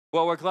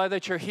Well, we're glad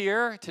that you're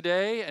here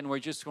today, and we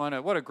just want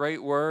to, what a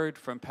great word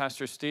from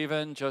Pastor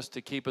Stephen just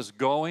to keep us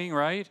going,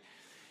 right?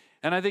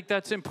 And I think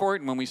that's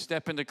important when we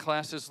step into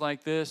classes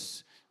like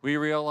this. We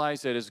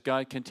realize that as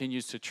God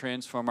continues to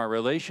transform our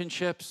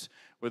relationships,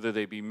 whether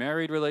they be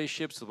married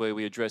relationships, the way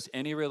we address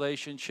any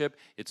relationship,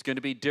 it's going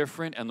to be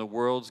different, and the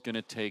world's going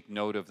to take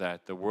note of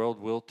that. The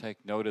world will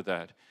take note of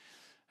that.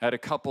 I had a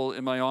couple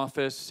in my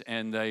office,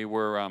 and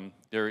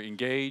they're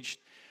engaged,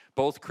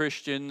 both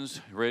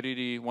Christians,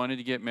 wanted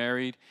to get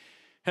married.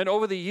 And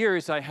over the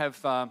years, I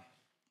have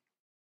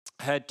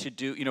had to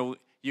do,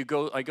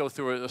 I go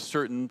through a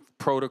certain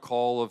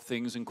protocol of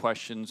things and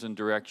questions and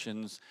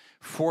directions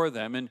for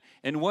them.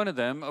 And one of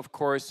them, of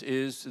course,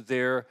 is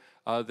that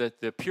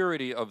the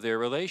purity of their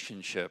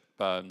relationship,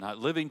 not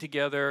living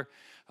together,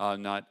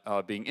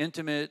 not being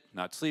intimate,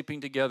 not sleeping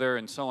together,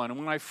 and so on. And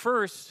when I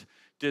first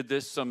did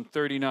this some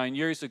 39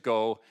 years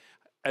ago,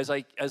 as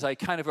I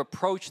kind of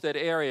approached that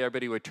area,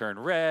 everybody would turn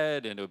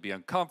red and it would be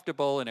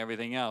uncomfortable and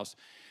everything else.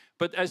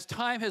 But as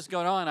time has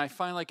gone on, I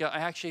find like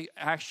I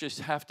actually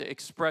have to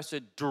express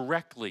it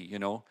directly,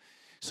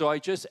 So I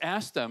just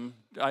asked them,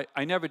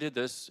 I never did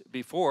this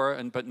before,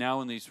 but now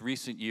in these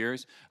recent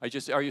years,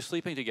 are you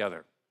sleeping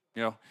together?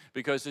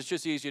 Because it's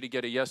just easier to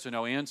get a yes or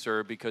no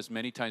answer because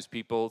many times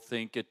people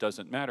think it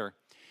doesn't matter.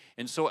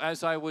 And so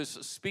as I was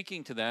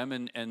speaking to them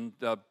and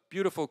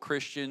beautiful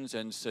Christians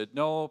and said,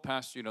 no,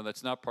 Pastor,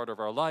 that's not part of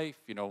our life.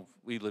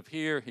 We live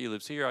here, he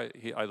lives here,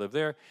 I live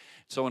there,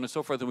 so on and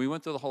so forth. And we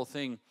went through the whole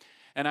thing.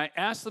 And I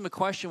asked them a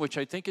question, which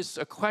I think is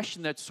a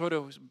question that sort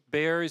of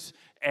bears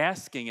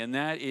asking, and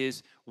that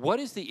is,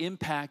 what is the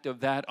impact of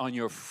that on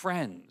your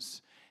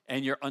friends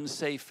and your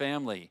unsafe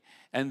family?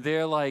 And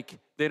they're like,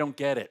 they don't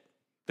get it.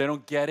 They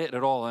don't get it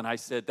at all. And I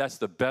said, that's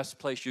the best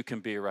place you can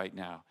be right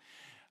now.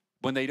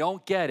 When they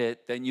don't get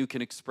it, then you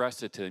can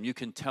express it to them. You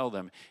can tell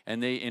them.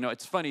 And they,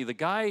 it's funny. The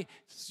guy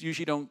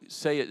usually don't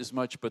say it as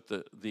much, but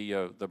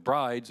the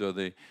brides or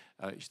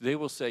they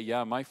will say,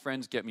 yeah, my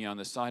friends get me on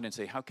the side and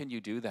say, how can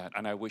you do that?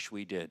 And I wish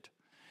we did.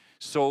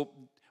 So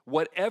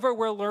whatever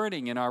we're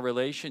learning in our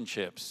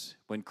relationships,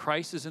 when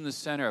Christ is in the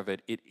center of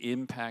it, it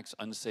impacts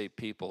unsaved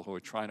people who are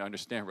trying to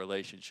understand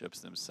relationships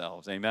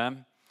themselves.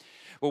 Amen?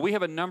 Well, we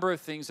have a number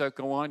of things that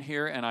go on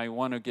here, and I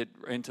want to get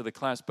into the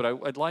class, but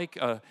I'd like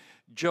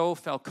Joe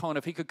Falcone,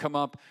 if he could come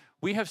up.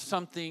 We have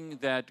something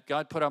that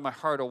God put on my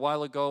heart a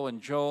while ago, and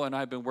Joe and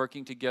I have been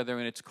working together,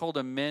 and it's called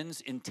a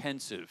men's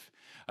intensive.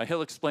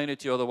 He'll explain it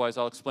to you, otherwise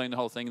I'll explain the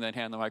whole thing and then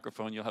hand the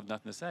microphone. You'll have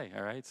nothing to say,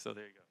 all right? So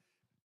there you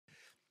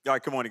go. All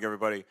right, good morning,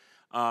 everybody.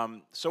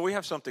 So we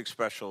have something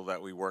special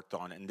that we worked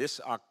on, and this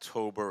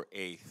October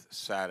 8th,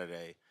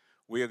 Saturday,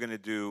 we are going to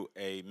do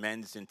a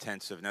men's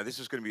intensive. Now, this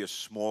is going to be a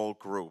small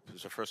group. This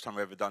is the first time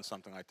we've ever done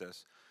something like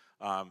this,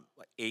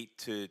 8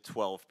 to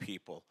 12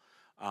 people.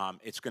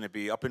 It's going to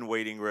be up in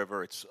Wading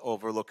River. It's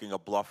overlooking a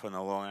bluff on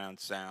the Long Island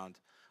Sound,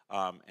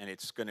 and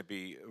it's going to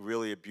be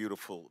really a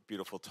beautiful,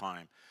 beautiful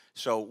time.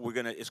 So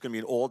it's going to be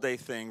an all-day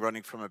thing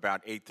running from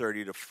about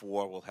 8:30 to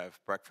 4. We'll have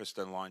breakfast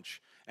and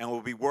lunch, and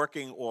we'll be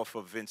working off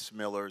of Vince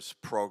Miller's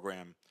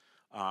program.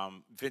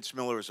 Vince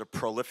Miller is a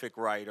prolific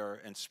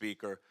writer and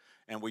speaker,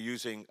 and we're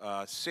using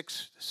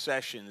 6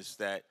 sessions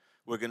that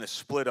we're going to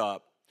split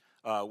up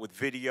with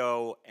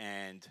video,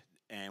 and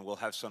we'll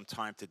have some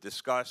time to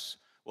discuss.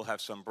 We'll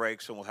have some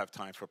breaks, and we'll have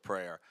time for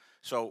prayer.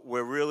 So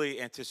we're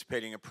really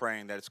anticipating and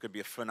praying that it's going to be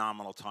a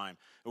phenomenal time.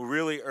 We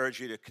really urge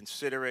you to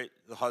consider it,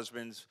 the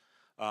husbands.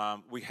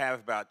 We have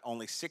about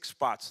only 6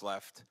 spots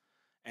left,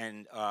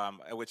 and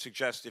I would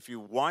suggest if you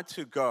want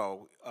to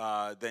go,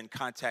 then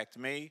contact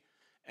me,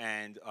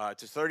 and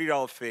it's a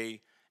 $30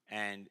 fee,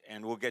 and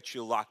we'll get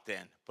you locked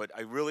in. But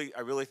I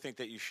really think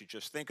that you should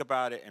just think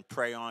about it and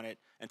pray on it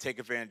and take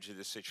advantage of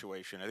this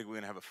situation. I think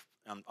we're going to have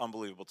an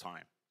unbelievable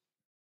time.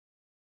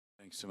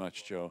 Thanks so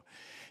much, Joe.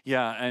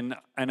 Yeah, and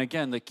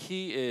again, the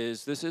key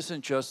is this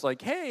isn't just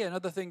like, hey,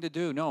 another thing to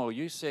do. No,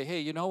 you say, hey,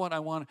 you know what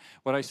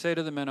what I say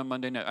to the men on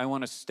Monday night, I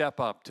want to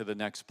step up to the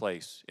next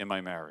place in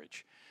my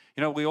marriage.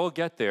 We all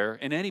get there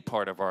in any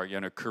part of our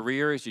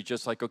careers. You're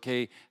just like,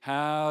 okay,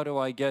 how do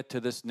I get to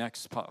this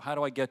next part? How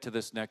do I get to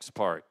this next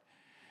part?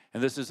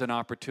 And this is an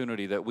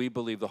opportunity that we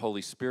believe the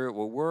Holy Spirit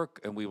will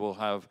work, and we will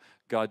have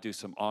God do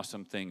some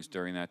awesome things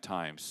during that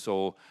time.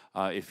 So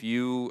if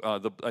you,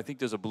 I think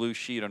there's a blue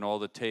sheet on all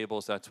the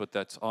tables.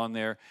 That's on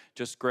there.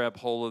 Just grab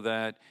hold of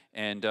that,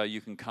 and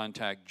you can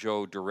contact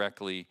Joe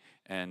directly,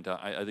 and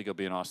I think it'll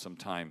be an awesome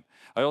time.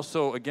 I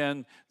also,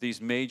 again,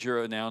 these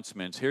major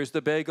announcements. Here's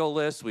the bagel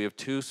list. We have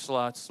 2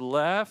 slots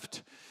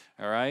left,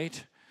 all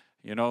right?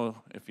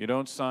 If you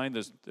don't sign,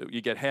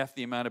 you get half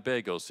the amount of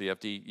bagels, so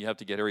you have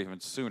to get here even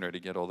sooner to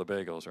get all the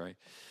bagels, right?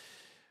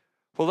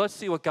 Well, let's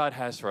see what God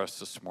has for us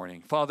this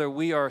morning. Father,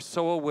 we are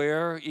so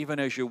aware, even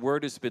as your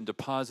word has been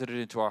deposited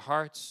into our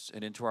hearts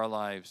and into our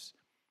lives,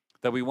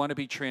 that we want to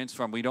be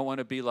transformed. We don't want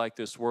to be like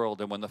this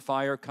world. And when the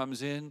fire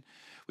comes in,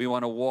 we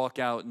want to walk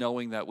out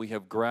knowing that we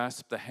have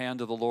grasped the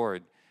hand of the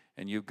Lord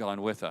and you've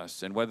gone with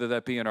us. And whether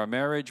that be in our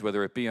marriage,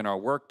 whether it be in our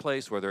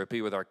workplace, whether it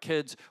be with our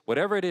kids,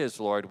 whatever it is,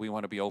 Lord, we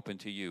want to be open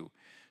to you.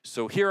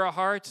 So hear our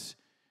hearts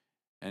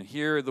and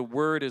hear the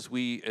word as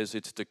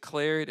it's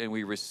declared, and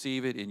we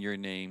receive it in your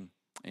name.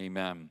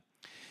 Amen.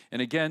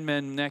 And again,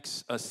 men,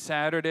 next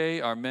Saturday,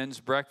 our men's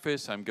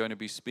breakfast, I'm going to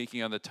be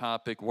speaking on the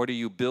topic, what are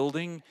you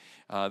building?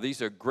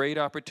 These are great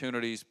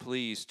opportunities,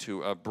 please,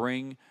 to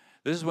bring.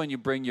 This is when you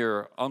bring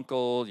your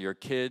uncle, your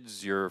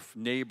kids, your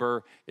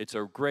neighbor. It's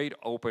a great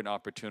open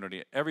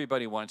opportunity.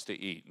 Everybody wants to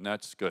eat, and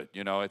that's good.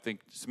 You know, I think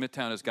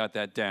Smithtown has got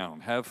that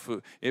down. Have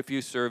food. If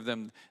you serve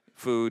them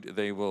food,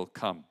 they will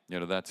come. You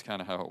know, that's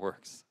kind of how it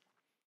works.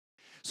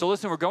 So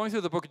listen, we're going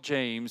through the book of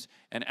James,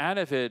 and out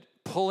of it,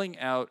 pulling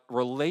out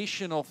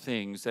relational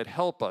things that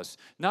help us,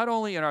 not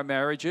only in our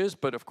marriages,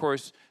 but of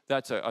course,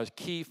 that's a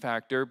key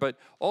factor, but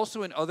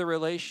also in other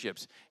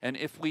relationships. And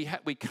if we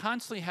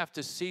constantly have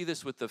to see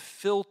this with the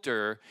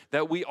filter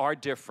that we are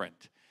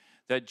different,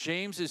 that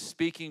James is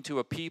speaking to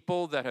a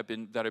people that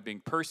are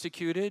being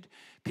persecuted,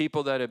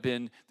 people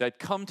that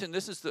come to, and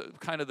this is the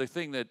kind of the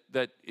thing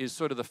that is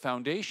sort of the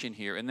foundation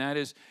here, and that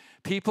is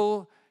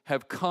people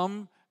have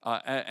come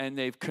and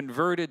they've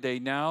converted. They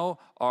now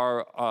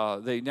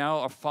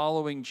are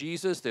following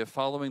Jesus. They're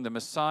following the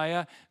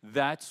Messiah.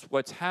 That's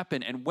what's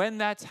happened. And when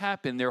that's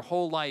happened, their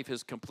whole life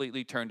is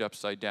completely turned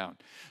upside down.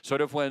 Sort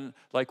of when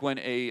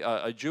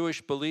a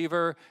Jewish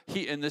believer,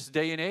 in this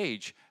day and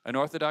age, an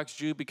Orthodox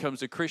Jew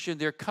becomes a Christian,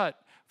 they're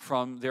cut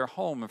from their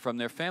home and from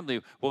their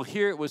family. Well,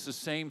 here it was the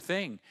same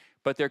thing,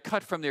 but they're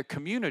cut from their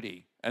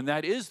community. And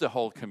that is the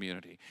whole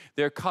community.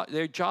 Their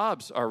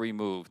jobs are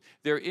removed.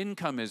 Their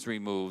income is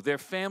removed. Their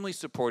family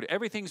support,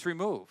 everything's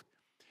removed.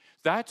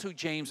 That's who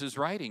James is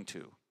writing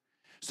to.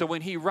 So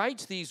when he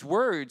writes these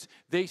words,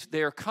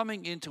 they're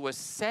coming into a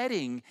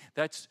setting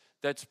that's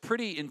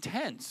pretty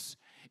intense.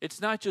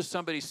 It's not just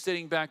somebody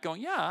sitting back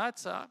going, yeah.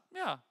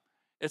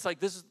 It's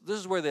like this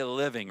is where they're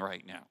living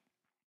right now.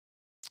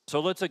 So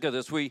let's look at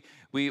this. We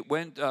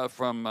went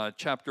from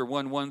chapter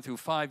 1 through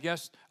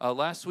 5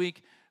 last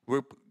week.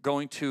 We're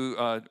going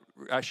to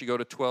actually go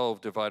to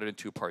 12, divided in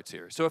two parts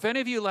here. So if any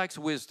of you lacks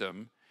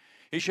wisdom,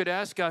 he should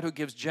ask God, who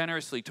gives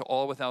generously to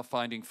all without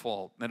finding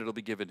fault, and it'll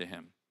be given to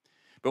him.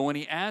 But when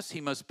he asks,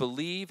 he must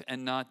believe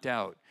and not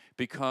doubt,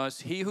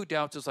 because he who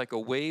doubts is like a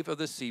wave of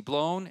the sea,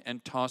 blown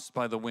and tossed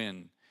by the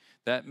wind.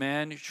 That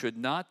man should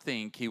not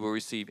think he will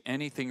receive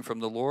anything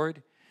from the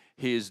Lord.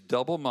 He is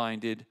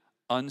double-minded,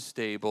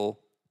 unstable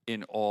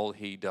in all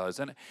he does.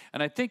 And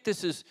I think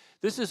this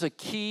is a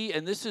key,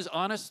 and this is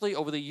honestly,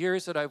 over the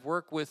years that I've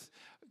worked with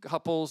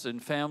couples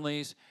and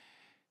families,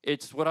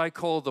 it's what I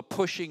call the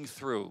pushing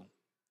through.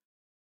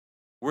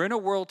 We're in a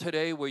world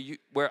today we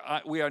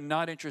are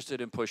not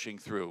interested in pushing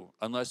through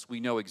unless we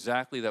know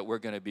exactly that we're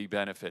going to be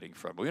benefiting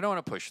from it. We don't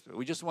want to push through.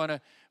 We just want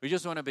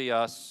to be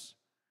us.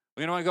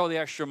 We don't want to go the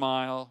extra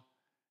mile,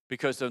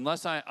 because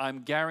unless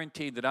I'm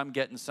guaranteed that I'm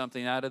getting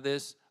something out of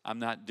this, I'm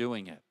not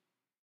doing it.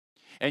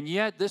 And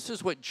yet, this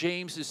is what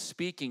James is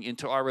speaking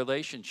into our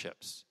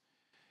relationships.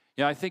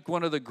 Yeah, I think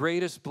one of the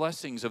greatest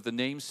blessings of the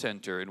Name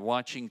Center and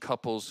watching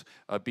couples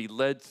be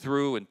led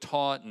through and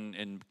taught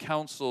and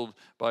counseled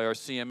by our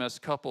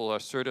CMS couple, our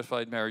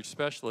certified marriage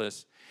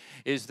specialists,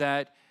 is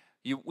that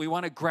we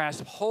want to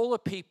grasp hold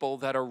of people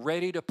that are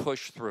ready to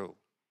push through.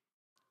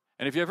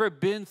 And if you've ever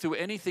been through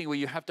anything where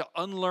you have to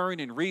unlearn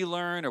and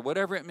relearn or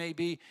whatever it may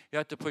be, you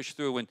have to push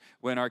through.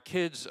 When our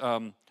kids,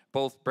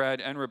 both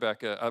Brad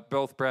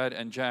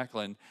and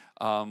Jacqueline,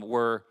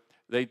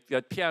 they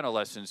got piano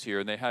lessons here,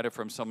 and they had it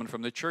from someone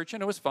from the church,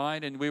 and it was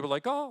fine. And we were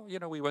like,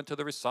 we went to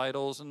the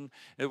recitals, and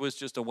it was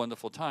just a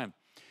wonderful time.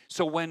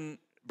 So when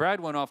Brad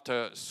went off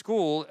to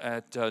school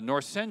at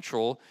North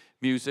Central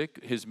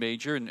Music, his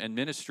major and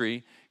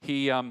ministry,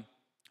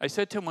 I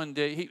said to him one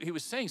day, he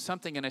was saying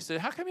something, and I said,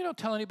 how come you don't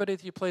tell anybody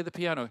that you play the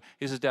piano?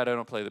 He says, Dad, I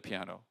don't play the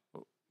piano.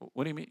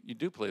 What do you mean? You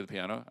do play the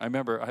piano. I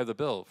remember I have the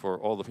bill for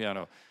all the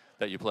piano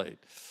that you played.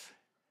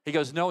 He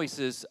goes, no, he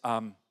says,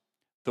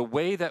 the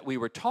way that we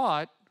were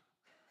taught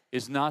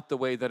is not the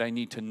way that I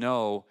need to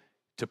know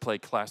to play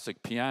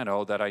classic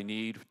piano that I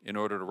need in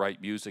order to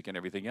write music and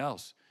everything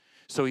else.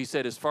 So he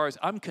said, as far as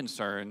I'm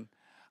concerned,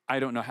 I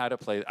don't know how to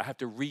play. I had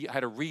to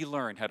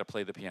relearn how to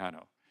play the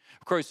piano.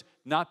 Of course,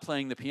 not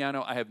playing the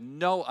piano, I have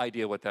no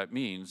idea what that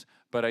means,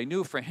 but I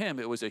knew for him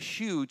it was a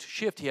huge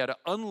shift. He had to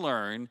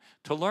unlearn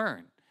to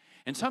learn.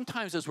 And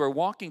sometimes as we're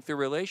walking through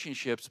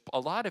relationships, a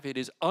lot of it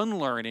is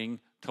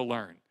unlearning to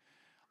learn.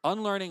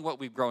 Unlearning what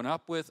we've grown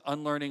up with,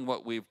 unlearning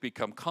what we've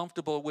become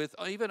comfortable with,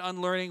 even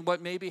unlearning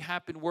what maybe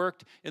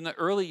worked in the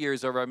early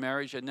years of our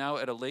marriage and now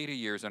at a later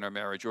years in our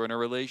marriage or in a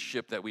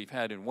relationship that we've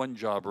had in one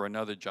job or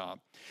another job.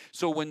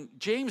 So when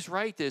James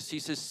writes this, he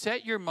says,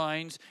 set your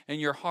minds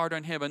and your heart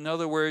on him. In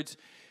other words,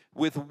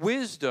 with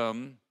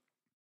wisdom,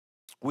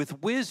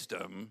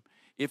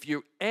 if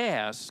you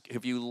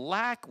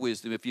lack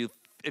wisdom,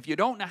 if you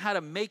don't know how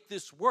to make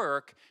this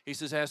work, he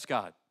says, ask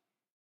God.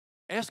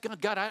 Ask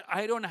God,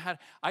 I don't know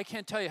I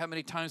can't tell you how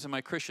many times in my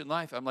Christian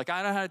life I'm like,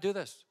 I don't know how to do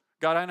this.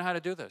 God, I don't know how to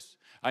do this.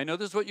 I know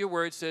this is what your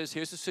word says.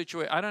 Here's the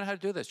situation. I don't know how to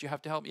do this. You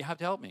have to help me. You have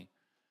to help me.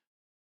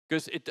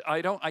 Because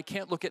I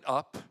can't look it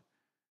up.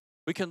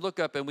 We can look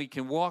up and we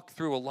can walk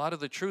through a lot of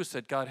the truths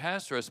that God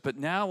has for us, but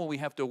now when we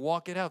have to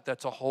walk it out,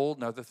 that's a whole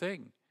nother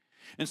thing.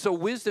 And so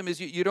wisdom is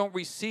you don't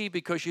receive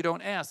because you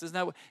don't ask.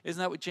 Isn't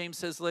that what James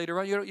says later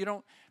on? You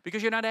don't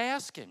because you're not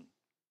asking.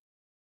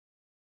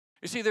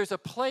 You see, there's a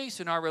place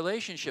in our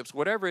relationships,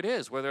 whatever it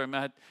is, whether I'm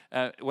at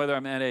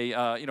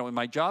a in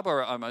my job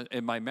or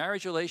in my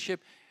marriage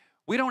relationship,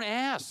 we don't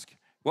ask.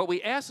 What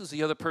we ask is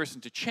the other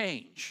person to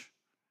change.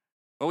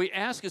 What we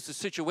ask is the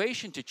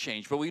situation to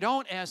change, but we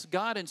don't ask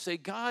God and say,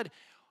 God,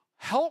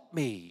 help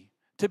me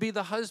to be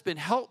the husband,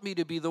 help me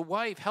to be the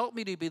wife, help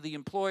me to be the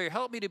employer,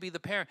 help me to be the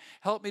parent,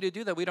 help me to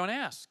do that. We don't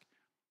ask.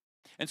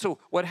 And so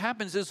what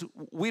happens is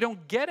we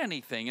don't get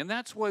anything, and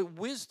that's why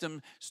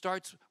wisdom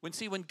starts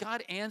when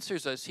God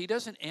answers us, he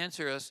doesn't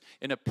answer us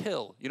in a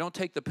pill. You don't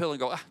take the pill and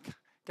go,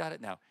 got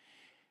it now.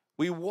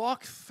 We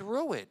walk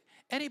through it.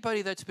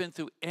 Anybody that's been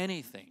through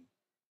anything,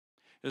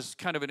 this is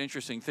kind of an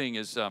interesting thing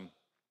is,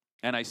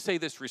 and I say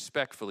this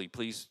respectfully,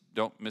 please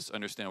don't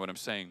misunderstand what I'm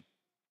saying.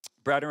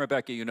 Brad and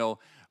Rebecca,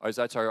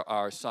 that's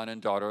our son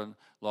and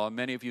daughter-in-law.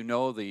 Many of you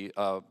know the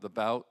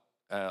bout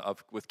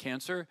with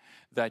cancer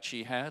that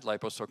she had,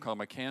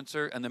 liposarcoma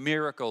cancer, and the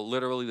miracle,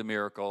 literally the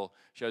miracle,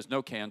 she has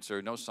no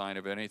cancer, no sign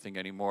of anything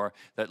anymore,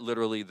 that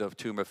literally the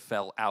tumor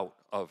fell out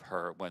of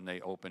her when they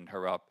opened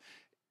her up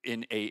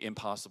in an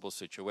impossible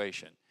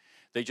situation.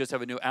 They just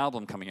have a new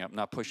album coming out. I'm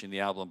not pushing the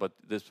album, but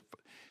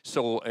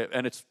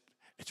and it's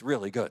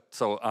really good.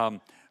 So,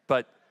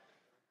 but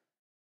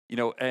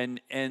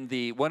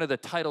one of the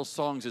title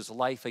songs is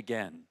 "Life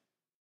Again."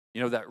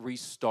 That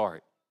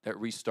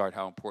restart,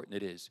 how important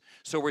it is.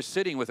 So we're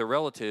sitting with a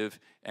relative,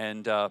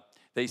 and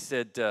they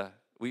said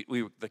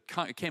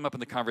it came up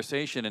in the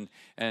conversation,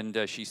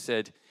 and she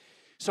said,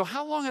 "So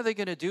how long are they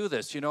going to do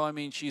this?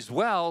 She's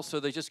well, so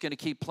they're just going to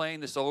keep playing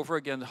this over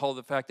again.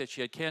 The fact that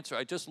she had cancer."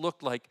 I just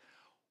looked like,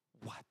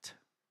 what?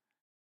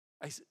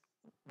 I said,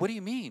 what do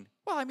you mean?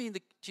 Well,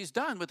 she's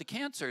done with the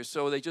cancer,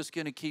 so they're just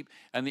going to keep,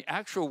 and the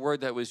actual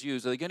word that was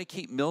used, are they going to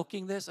keep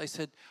milking this? I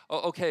said,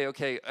 oh, okay,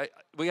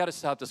 we got to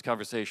stop this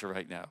conversation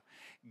right now.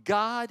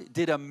 God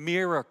did a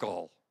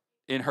miracle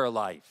in her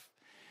life.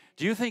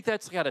 Do you think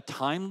that's got a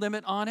time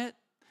limit on it?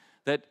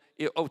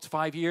 It's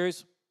 5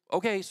 years?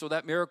 Okay, so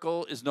that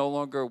miracle is no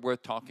longer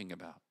worth talking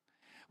about.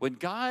 When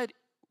God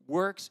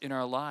works in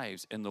our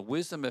lives and the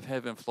wisdom of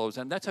heaven flows,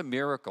 and that's a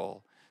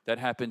miracle that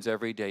happens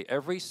every day.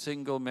 Every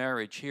single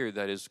marriage here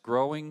that is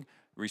growing,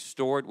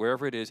 restored,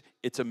 wherever it is,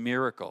 it's a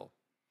miracle.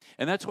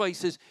 And that's why he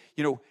says,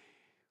 do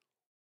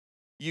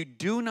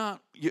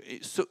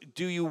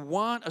you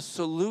want a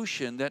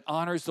solution that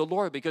honors the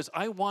Lord? Because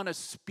I want to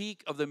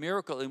speak of the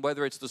miracle, and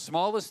whether it's the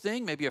smallest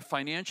thing, maybe a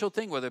financial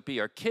thing, whether it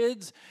be our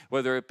kids,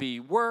 whether it be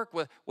work,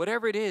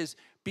 whatever it is,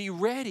 be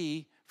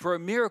ready for a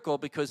miracle,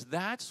 because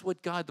that's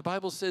what the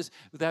Bible says,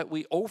 that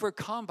we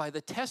overcome by the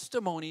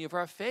testimony of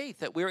our faith,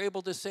 that we're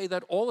able to say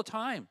that all the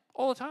time.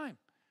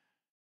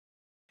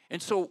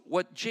 And so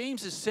what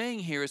James is saying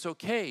here is,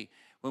 okay,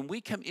 when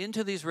we come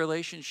into these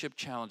relationship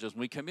challenges,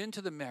 when we come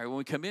into the marriage, when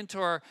we come into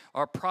our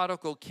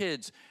prodigal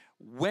kids,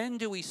 when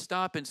do we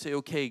stop and say,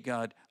 okay,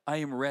 God, I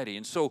am ready?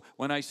 And so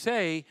when I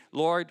say,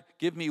 Lord,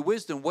 give me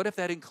wisdom, what if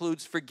that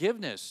includes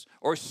forgiveness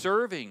or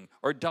serving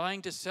or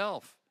dying to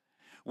self?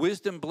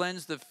 Wisdom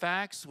blends the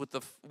facts with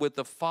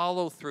the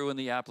follow-through and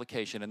the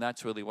application, and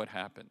that's really what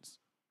happens.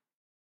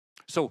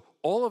 So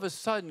all of a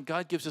sudden,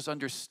 God gives us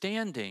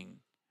understanding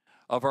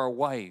of our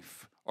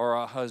wife or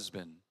our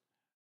husband,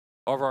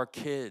 of our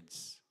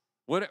kids,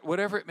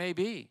 whatever it may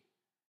be.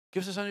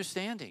 Gives us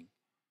understanding.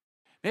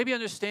 Maybe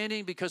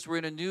understanding because we're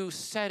in a new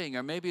setting,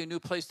 or maybe a new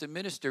place to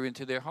minister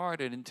into their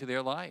heart and into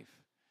their life.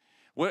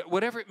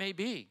 Whatever it may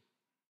be.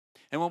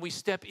 And when we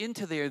step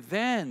into there,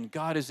 then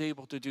God is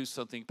able to do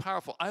something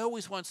powerful. I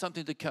always want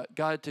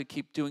God to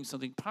keep doing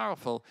something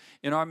powerful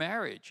in our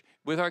marriage,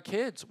 with our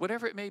kids,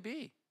 whatever it may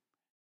be.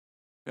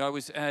 I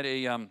was at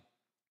we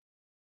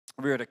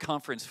were at a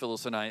conference,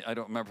 Phyllis and I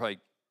don't remember if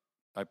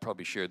I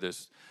probably shared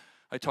this.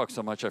 I talk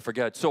so much, I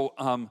forget. So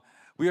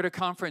we were at a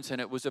conference,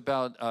 and it was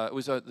about,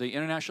 the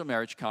International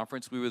Marriage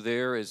Conference. We were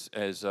there as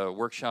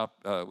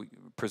workshop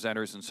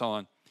presenters and so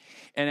on.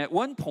 And at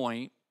one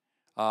point,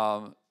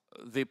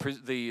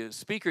 the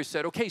speaker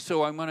said, okay,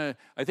 so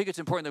I think it's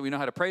important that we know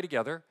how to pray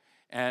together.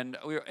 And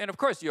of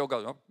course, you'll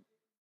go,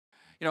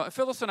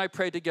 Phyllis and I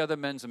prayed together,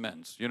 men's and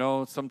men's,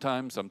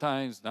 sometimes,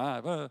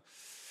 nah.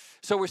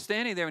 So we're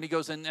standing there, and he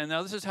goes, and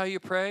now this is how you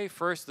pray.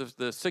 First, the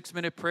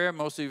 6-minute prayer,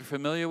 most of you are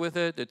familiar with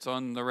it. It's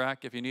on the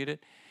rack if you need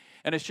it.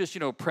 And it's just,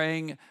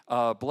 praying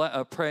a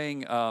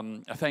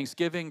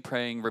thanksgiving,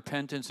 praying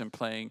repentance, and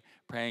praying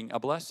a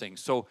blessing.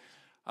 So,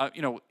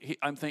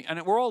 I'm thinking,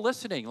 and we're all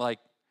listening,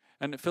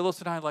 and Phyllis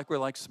and I,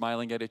 we're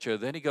smiling at each other.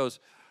 Then he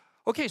goes,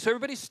 okay, so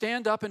everybody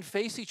stand up and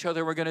face each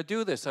other. We're going to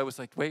do this. I was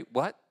like, wait,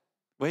 what?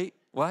 Wait,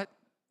 what?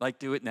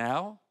 Do it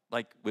now?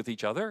 With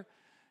each other?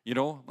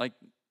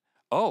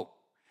 Oh.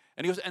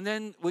 And he goes, and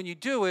then when you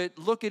do it,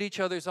 look at each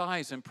other's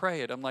eyes and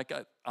pray it. I'm like,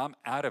 I'm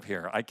out of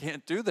here. I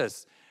can't do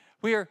this.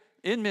 We are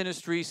in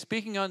ministry,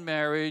 speaking on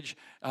marriage,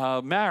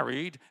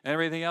 married, and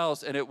everything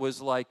else. And it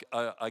was like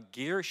a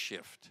gear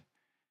shift.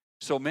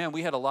 So, man,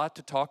 we had a lot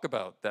to talk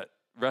about that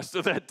rest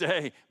of that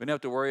day. We didn't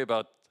have to worry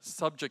about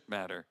subject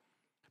matter.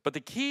 But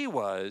the key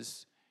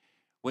was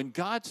when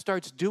God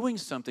starts doing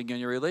something in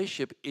your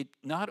relationship, it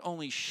not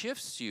only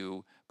shifts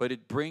you, but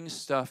it brings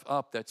stuff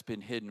up that's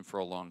been hidden for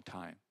a long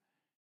time.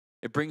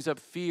 It brings up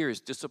fears,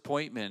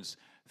 disappointments,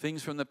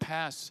 things from the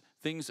past,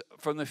 things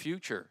from the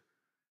future.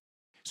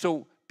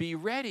 So be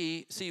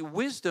ready. See,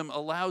 wisdom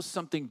allows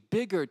something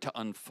bigger to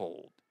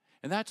unfold.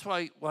 And that's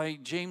why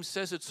James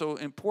says it's so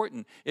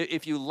important.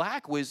 If you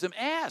lack wisdom,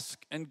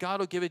 ask, and God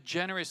will give it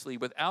generously.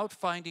 Without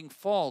finding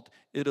fault,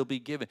 it'll be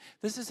given.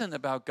 This isn't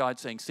about God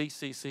saying, see.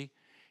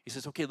 He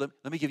says, okay,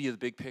 let me give you the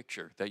big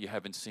picture that you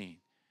haven't seen.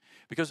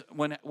 Because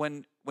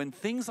when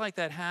things like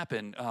that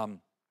happen,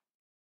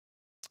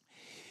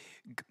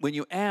 when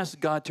you ask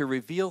God to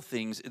reveal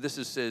things,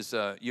 says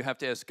you have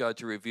to ask God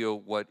to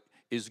reveal what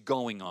is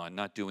going on,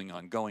 not doing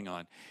on, going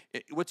on.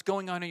 What's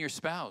going on in your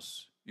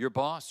spouse, your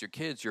boss, your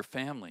kids, your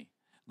family.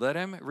 Let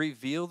him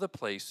reveal the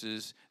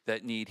places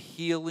that need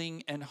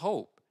healing and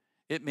hope.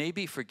 It may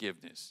be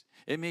forgiveness.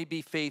 It may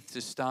be faith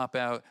to step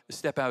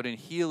out in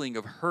healing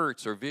of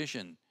hurts or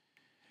vision.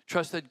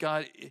 Trust that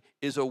God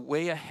is a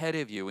way ahead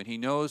of you, and he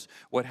knows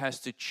what has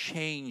to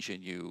change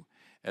in you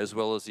as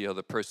well as the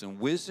other person.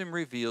 Wisdom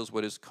reveals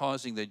what is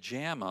causing the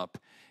jam up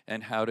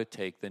and how to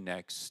take the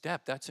next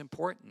step. That's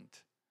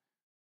important.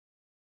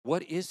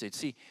 What is it?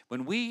 See,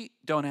 when we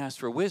don't ask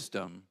for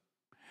wisdom,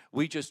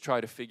 we just try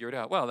to figure it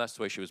out. Well, that's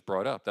the way she was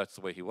brought up. That's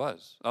the way he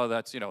was. Oh,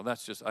 that's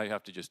just, I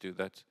have to just do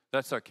that.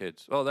 That's our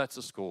kids. Oh, that's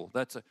the school.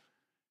 But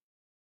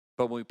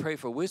when we pray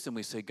for wisdom,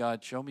 we say,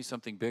 God, show me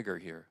something bigger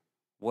here.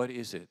 What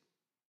is it?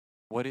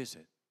 What is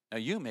it? Now,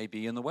 you may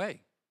be in the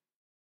way.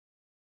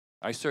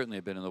 I certainly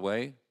have been in the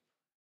way.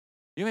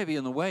 You may be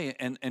in the way,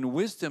 and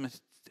wisdom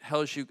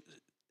tells you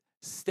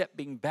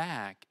stepping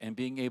back and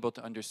being able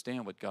to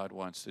understand what God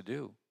wants to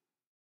do.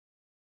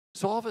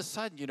 So all of a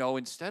sudden,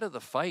 instead of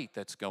the fight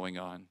that's going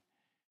on,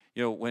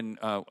 when,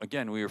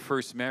 again, we were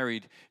first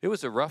married, it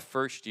was a rough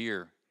first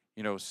year,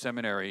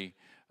 seminary.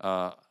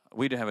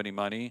 We didn't have any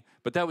money,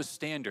 but that was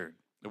standard.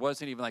 It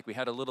wasn't even like we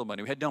had a little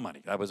money. We had no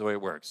money. That was the way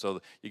it worked.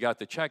 So you got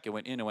the check, it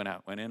went in and went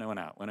out, went in and went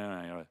out, went in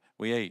and out.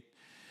 We ate.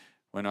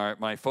 When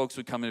my folks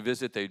would come and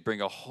visit, they'd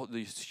bring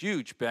this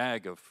huge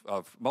bag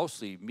of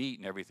mostly meat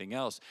and everything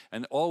else.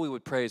 And all we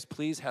would pray is,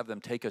 please have them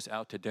take us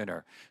out to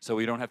dinner so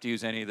we don't have to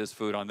use any of this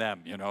food on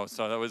them,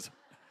 So that was.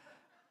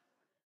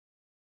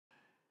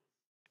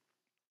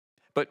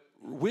 But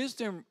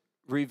wisdom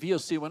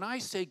reveals. See, when I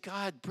say,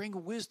 God,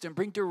 bring wisdom,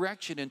 bring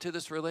direction into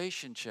this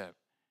relationship,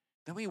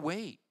 then we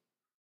wait.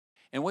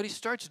 And what he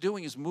starts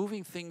doing is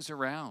moving things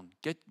around,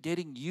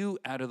 getting you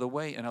out of the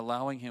way and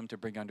allowing him to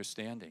bring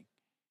understanding.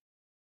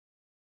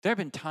 There have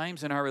been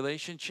times in our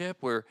relationship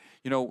where,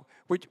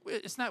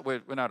 it's not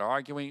we're not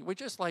arguing. We're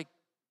just like,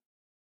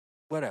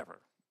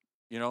 whatever.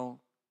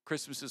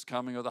 Christmas is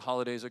coming or the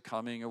holidays are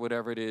coming or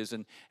whatever it is.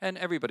 And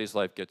everybody's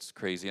life gets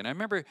crazy. And I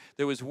remember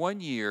there was one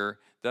year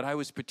that I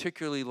was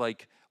particularly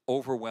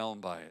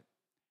overwhelmed by it.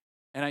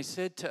 And I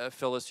said to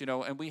Phyllis,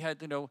 and we had,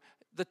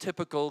 the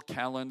typical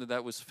calendar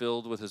that was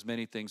filled with as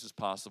many things as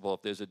possible.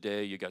 If there's a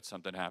day, you got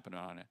something happening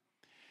on it.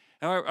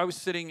 And I was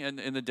sitting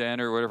in the den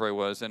or whatever I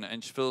was,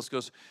 and Phyllis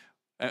goes,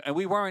 and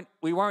we weren't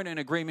in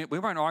agreement. We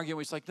weren't arguing.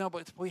 We was like, no,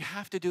 but we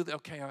have to do that.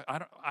 Okay, I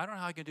don't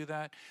know how I can do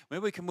that.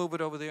 Maybe we can move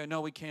it over there.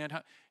 No, we can't.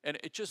 And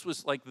it just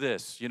was like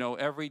this,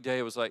 every day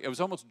it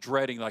was almost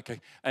dreading.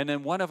 And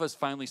then one of us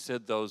finally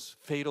said those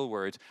fatal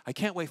words, I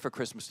can't wait for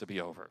Christmas to be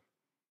over.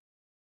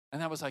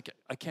 And I was like,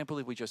 I can't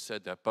believe we just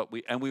said that. But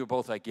we were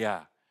both like,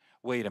 yeah,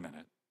 wait a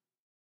minute.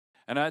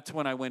 And that's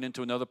when I went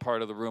into another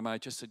part of the room. And I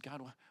just said,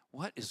 God,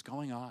 what is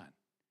going on?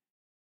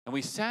 And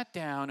we sat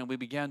down and we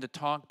began to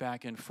talk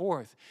back and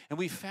forth. And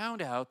we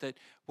found out that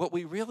what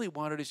we really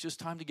wanted is just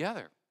time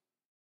together.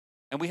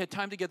 And we had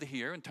time together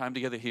here and time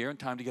together here and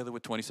time together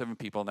with 27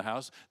 people in the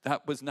house.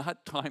 That was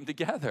not time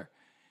together.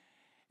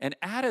 And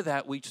out of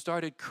that, we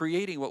started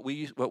creating what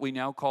we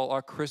now call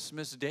our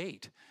Christmas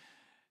date.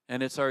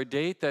 And it's our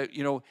date that,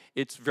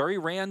 it's very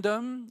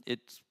random.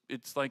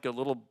 It's like a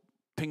little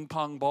ping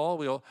pong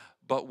ball.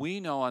 But we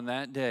know on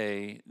that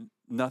day,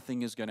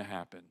 nothing is going to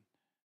happen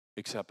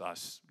except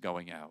us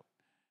going out.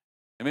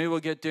 And maybe we'll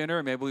get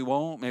dinner, maybe we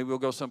won't, maybe we'll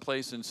go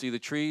someplace and see the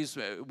trees.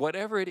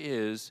 Whatever it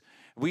is,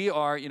 we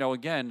are,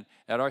 again,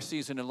 at our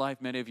season in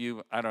life, many of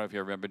you, I don't know if you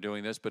remember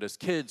doing this, but as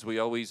kids, we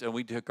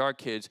took our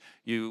kids,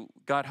 you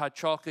got hot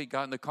chocolate,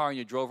 got in the car, and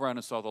you drove around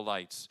and saw the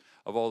lights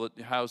of all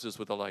the houses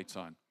with the lights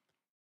on.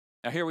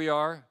 Now here we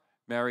are,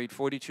 married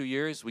 42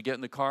 years, we get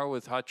in the car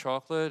with hot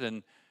chocolate,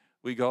 and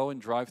we go and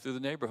drive through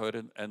the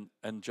neighborhood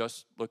and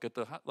just look at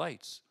the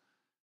lights.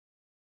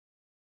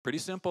 Pretty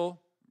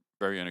simple,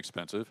 very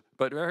inexpensive,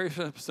 but very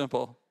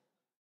simple.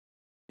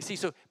 You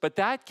see, but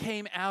that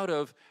came out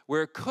of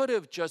where it could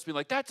have just been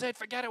like, that's it,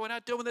 forget it, we're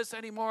not doing this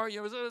anymore.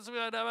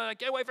 I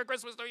can't wait for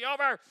Christmas to be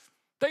over.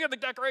 Take the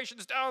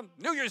decorations down,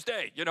 New Year's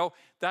Day.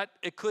 That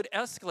it could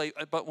escalate.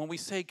 But when we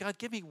say, God,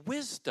 give me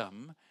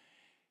wisdom,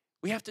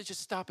 we have to just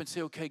stop and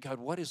say, okay, God,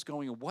 what is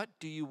going on? What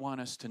do you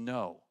want us to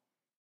know?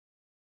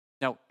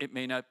 Now, it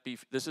may not be,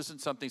 this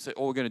isn't something say,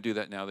 oh, we're going to do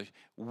that now.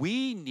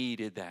 We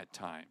needed that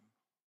time.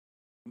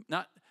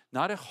 Not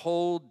a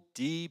whole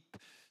deep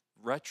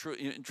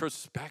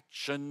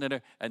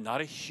introspection and not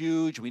a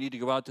huge, we need to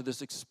go out to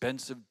this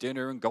expensive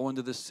dinner and go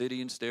into the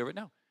city and stay over.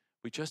 No,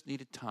 we just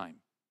needed time.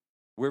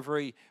 We're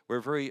very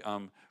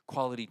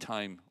quality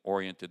time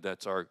oriented.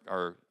 That's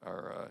our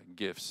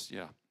gifts,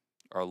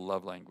 our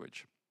love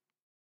language.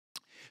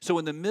 So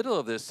in the middle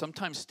of this,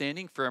 sometimes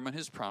standing firm on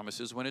his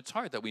promises when it's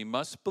hard, that we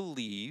must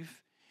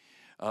believe.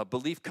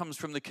 Belief comes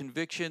from the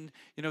conviction,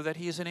 that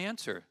he is an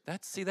answer.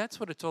 That's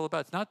what it's all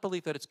about. It's not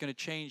belief that it's going to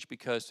change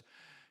because,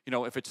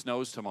 if it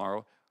snows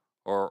tomorrow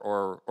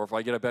or if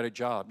I get a better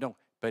job. No,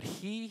 but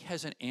he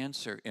has an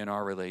answer in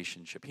our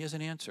relationship. He has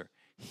an answer.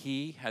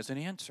 He has an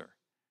answer.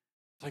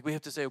 It's like we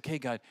have to say, okay,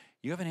 God,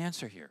 you have an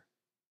answer here.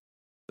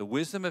 The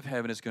wisdom of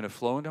heaven is going to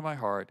flow into my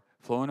heart,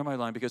 flow into my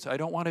mind, because I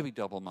don't want to be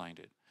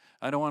double-minded.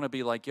 I don't want to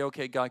be like,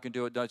 okay, God can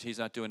do it. He's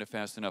not doing it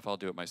fast enough. I'll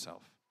do it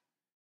myself.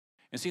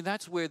 And see,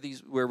 that's where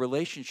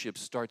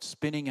relationships start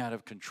spinning out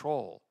of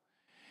control.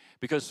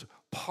 Because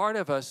part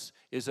of us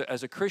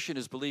as a Christian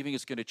is believing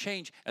it's going to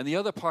change, and the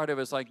other part of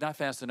it is like, not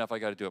fast enough, I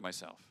got to do it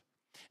myself.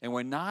 And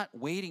we're not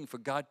waiting for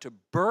God to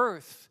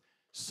birth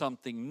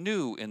something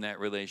new in that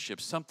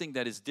relationship, something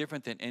that is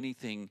different than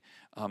anything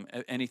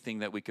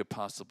that we could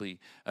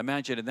possibly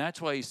imagine. And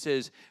that's why he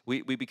says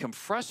we become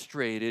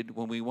frustrated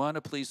when we want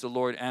to please the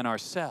Lord and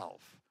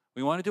ourselves.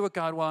 We want to do what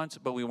God wants,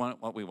 but we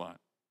want what we want.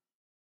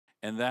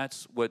 And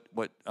that's what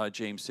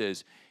James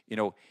says.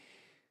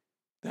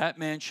 That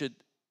man should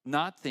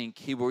not think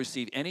he will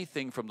receive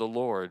anything from the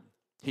Lord.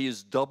 He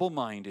is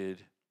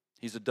double-minded.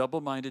 He's a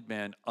double-minded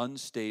man,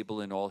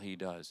 unstable in all he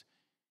does.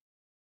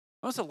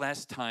 When was the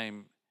last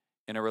time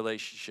in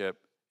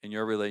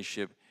your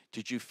relationship,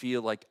 did you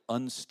feel like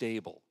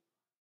unstable?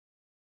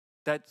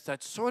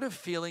 That sort of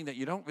feeling that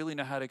you don't really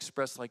know how to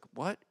express, like,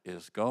 what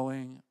is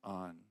going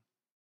on?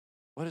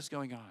 What is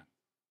going on?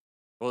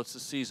 Well, it's the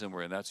season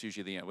we're in. That's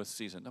usually the end. What's the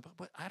season? No,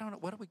 but I don't know.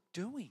 What are we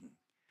doing?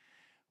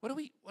 What are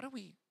we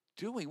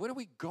doing? Where are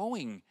we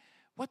going?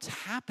 What's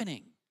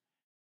happening?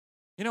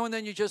 And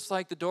then you just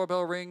like the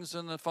doorbell rings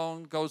and the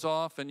phone goes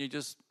off and you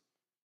just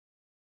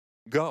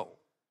go.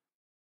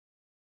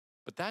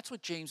 But that's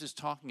what James is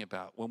talking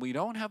about. When we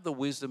don't have the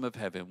wisdom of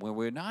heaven, when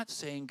we're not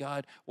saying,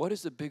 God, what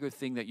is the bigger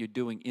thing that you're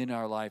doing in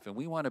our life? And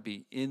we want to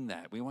be in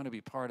that. We want to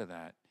be part of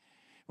that.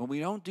 When we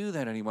don't do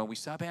that anymore, we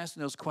stop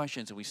asking those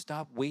questions and we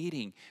stop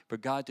waiting for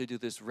God to do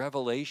this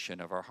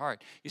revelation of our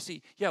heart. You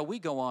see, we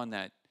go on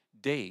that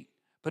date,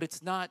 but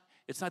it's not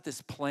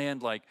this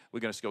planned like we're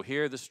going to go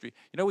here, the street.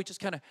 We just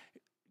kind of,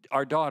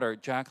 our daughter,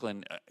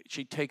 Jacqueline,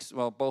 she takes,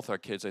 both our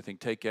kids, I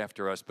think, take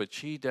after us, but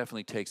she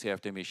definitely takes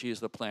after me. She is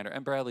the planner,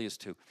 and Bradley is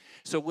too.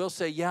 So we'll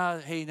say,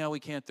 hey, no, we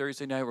can't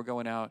Thursday night. We're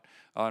going out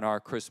on our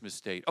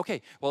Christmas date.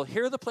 Okay, well,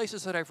 here are the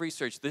places that I've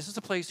researched. This is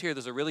a place here.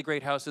 There's a really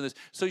great house in this.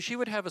 So she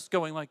would have us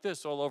going like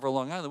this all over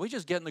Long Island. We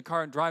just get in the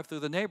car and drive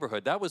through the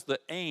neighborhood. That was the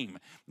aim,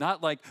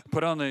 not like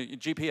put on the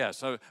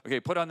GPS.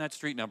 Okay, put on that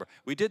street number.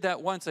 We did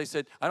that once. I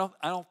said, I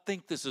don't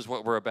think this is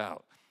what we're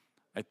about.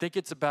 I think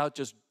it's about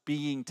just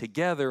being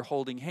together,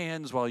 holding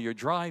hands while you're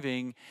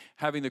driving,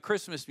 having the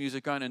Christmas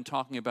music on and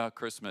talking about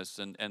Christmas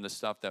and the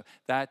stuff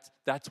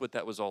that's what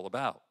that was all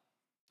about.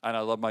 And I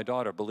love my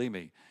daughter, believe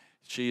me.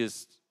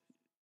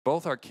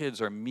 Both our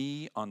kids are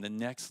me on the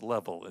next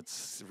level.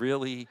 It's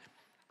really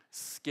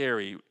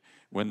scary.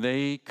 When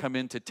they come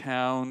into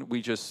town,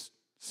 we just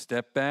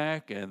step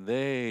back and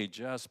they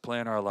just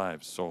plan our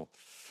lives. So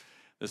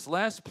this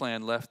last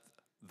plan left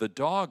the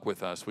dog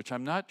with us, which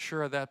I'm not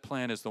sure that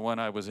plan is the one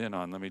I was in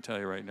on, let me tell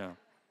you right now.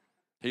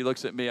 He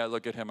looks at me, I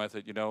look at him, I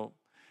thought,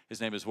 his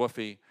name is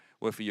Woofy.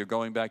 Woofy, you're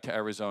going back to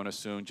Arizona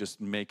soon,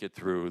 just make it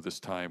through this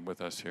time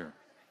with us here.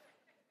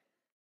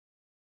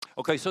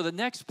 Okay, so the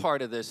next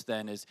part of this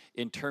then is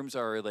in terms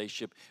of our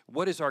relationship,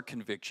 what is our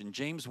conviction?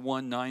 James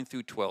 1, 9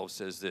 through 12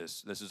 says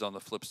this. This is on the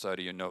flip side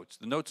of your notes.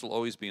 The notes will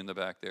always be in the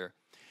back there.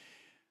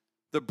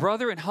 The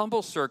brother in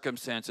humble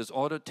circumstances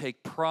ought to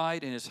take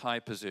pride in his high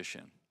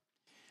position.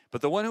 But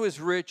the one who is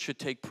rich should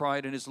take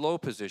pride in his low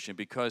position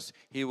because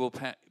he will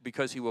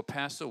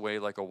pass away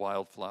like a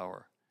wild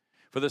flower.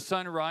 For the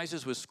sun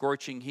rises with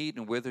scorching heat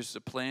and withers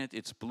the plant,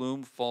 its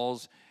bloom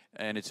falls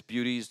and its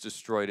beauty is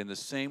destroyed. In the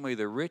same way,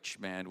 the rich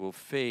man will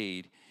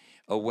fade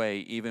away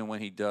even when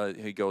he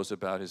goes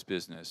about his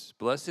business.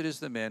 Blessed is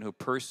the man who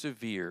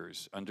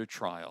perseveres under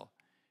trial,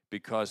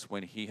 because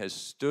when he has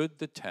stood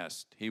the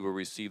test, he will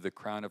receive the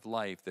crown of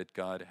life that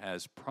God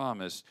has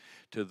promised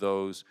to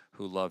those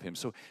who love him.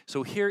 So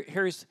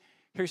here's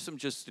some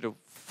just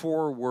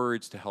 4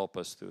 words to help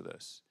us through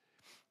this.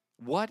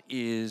 What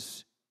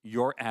is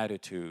your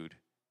attitude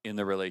in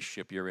the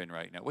relationship you're in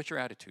right now? What's your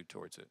attitude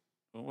towards it?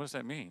 Well, what does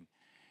that mean?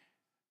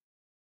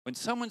 When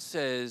someone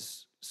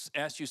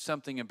asks you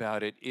something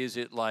about it, is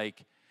it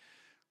like,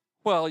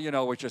 well,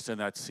 we're just in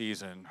that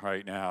season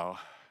right now?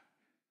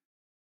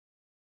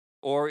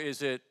 Or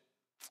is it,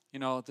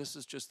 this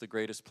is just the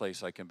greatest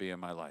place I can be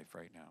in my life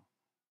right now?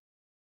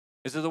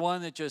 Is it the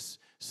one that just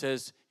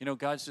says,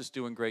 God's just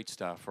doing great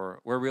stuff,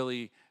 or we're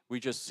really we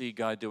just see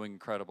God doing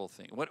incredible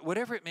things.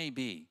 Whatever it may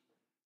be,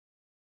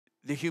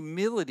 the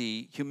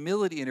humility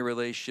in a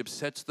relationship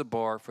sets the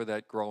bar for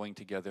that growing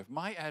together.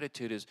 My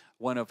attitude is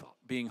one of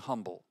being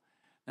humble.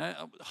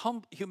 Now,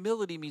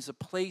 humility means a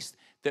place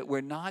that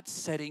we're not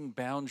setting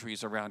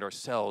boundaries around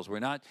ourselves. We're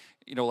not,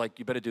 like,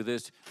 you better do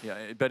this,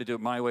 you better do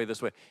it my way,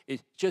 this way.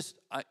 It's just,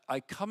 I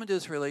come into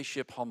this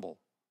relationship humble.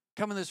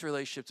 Come in this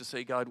relationship to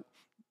say, God,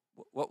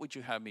 what would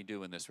you have me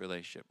do in this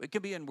relationship? It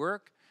can be in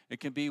work. It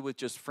can be with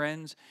just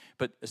friends.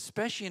 But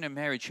especially in a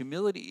marriage,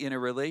 humility in a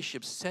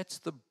relationship sets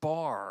the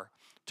bar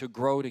to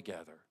grow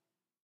together.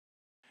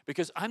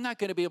 Because I'm not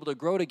going to be able to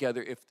grow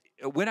together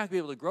we're not going to be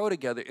able to grow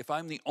together if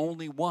I'm the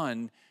only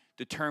one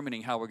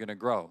determining how we're going to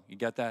grow. You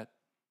get that?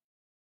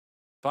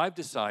 If I've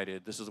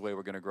decided this is the way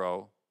we're going to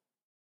grow,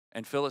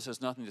 and Phyllis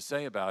has nothing to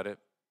say about it,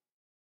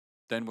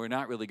 then we're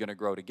not really going to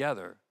grow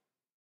together.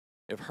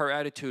 If her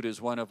attitude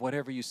is one of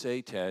whatever you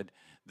say, Ted,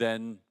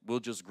 then we'll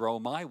just grow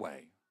my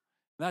way.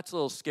 That's a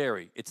little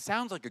scary. It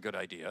sounds like a good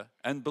idea.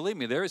 And believe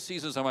me, there are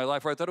seasons in my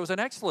life where I thought it was an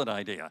excellent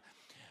idea.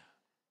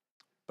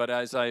 But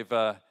as I've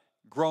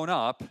grown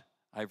up,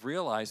 I've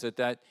realized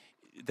that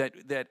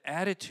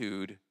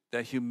attitude,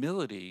 that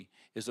humility,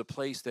 is a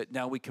place that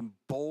now we can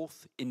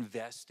both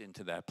invest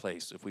into that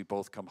place if we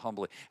both come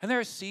humbly. And there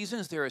are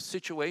seasons, there are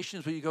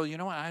situations where you go, you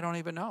know what, I don't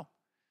even know.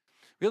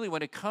 Really,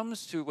 when it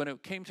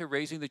came to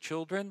raising the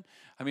children,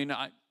 I mean,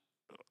 I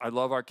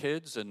love our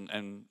kids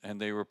and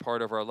they were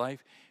part of our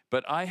life,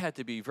 but I had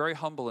to be very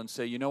humble and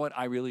say, you know what,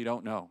 I really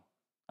don't know.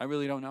 I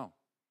really don't know.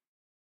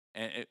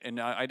 And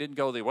I didn't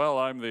go well,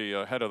 I'm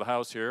the head of the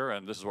house here,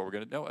 and this is what we're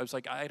going to do. I was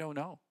like, I don't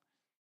know.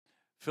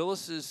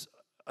 Phyllis's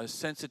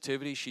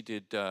sensitivity, she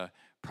did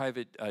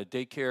private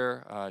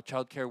daycare,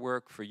 childcare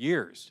work for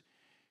years.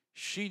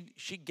 She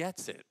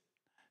gets it.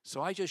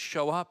 So I just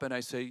show up and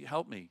I say,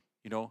 help me,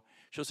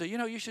 She'll say,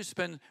 you should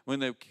spend, when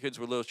the kids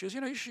were little, she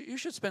goes, you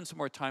should spend some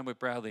more time with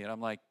Bradley. And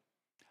I'm like,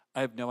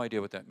 I have no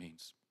idea what that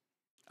means.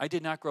 I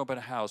did not grow up in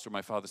a house where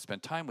my father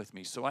spent time with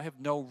me, so I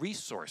have no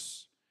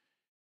resource.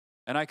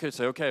 And I could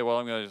say, okay, well,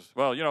 I'm going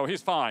to,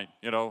 he's fine.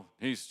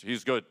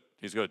 He's good.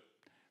 He's good.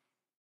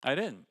 I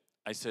didn't.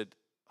 I said,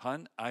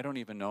 hon, I don't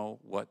even know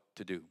what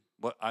to do.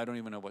 I don't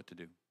even know what to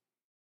do.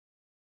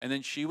 And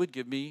then she would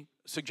give me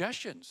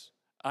suggestions.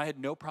 I had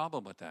no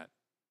problem with that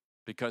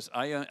because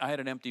I had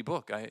an empty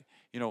book.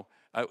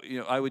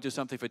 I would do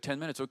something for 10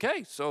 minutes.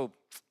 Okay, so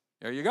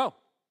there you go.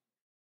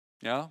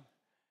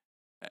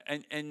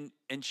 And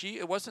she,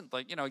 it wasn't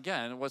like,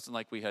 again, it wasn't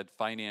like we had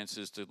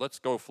finances to let's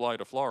go fly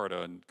to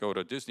Florida and go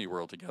to Disney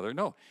World together.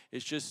 No,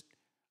 it's just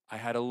I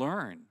had to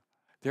learn.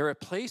 There are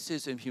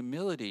places in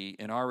humility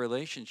in our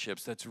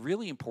relationships that's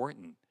really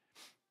important.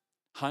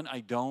 Hun, I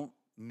don't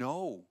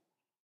know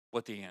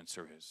what the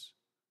answer is.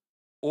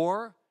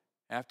 Or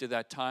after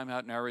that time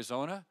out in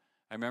Arizona,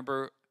 I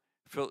remember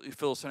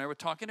Phyllis and I were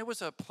talking. It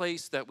was a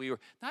place that we were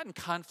not in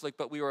conflict,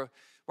 but we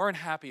weren't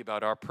happy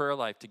about our prayer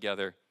life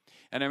together.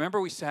 And I remember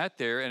we sat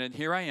there, and then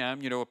here I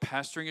am,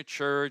 pastoring a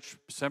church,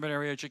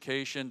 seminary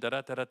education,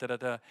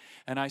 da-da-da-da-da-da.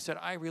 And I said,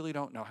 I really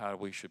don't know how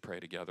we should pray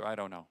together. I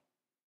don't know.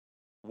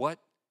 What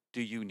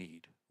do you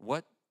need?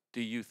 What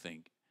do you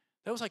think?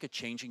 That was like a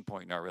changing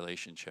point in our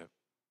relationship.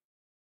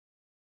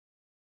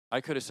 I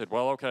could have said,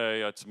 well,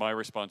 okay, it's my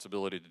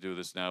responsibility to do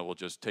this now. We'll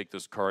just take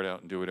this card out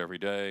and do it every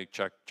day.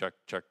 Check, check,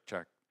 check,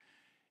 check.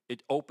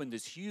 It opened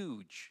this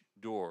huge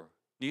door.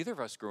 Neither of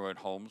us grew in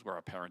homes where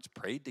our parents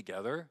prayed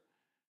together.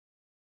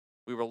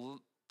 We were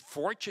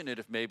fortunate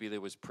if maybe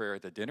there was prayer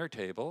at the dinner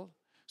table.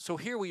 So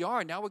here we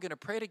are. Now we're going to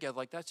pray together.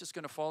 Like that's just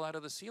going to fall out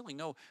of the ceiling.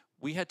 No,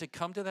 we had to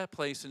come to that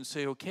place and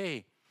say,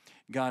 okay,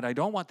 God, I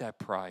don't want that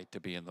pride to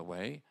be in the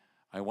way.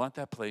 I want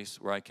that place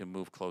where I can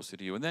move closer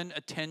to you. And then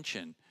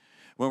attention.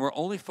 When we're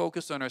only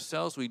focused on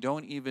ourselves, we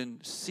don't even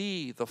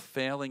see the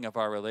failing of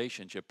our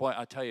relationship. Boy,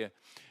 I'll tell you,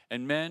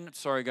 and men,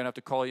 sorry, I'm going to have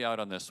to call you out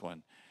on this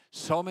one.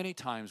 So many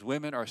times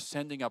women are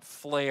sending up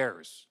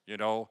flares,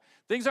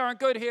 Things aren't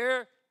good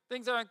here.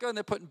 Things aren't good. And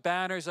they're putting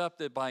banners up.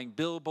 They're buying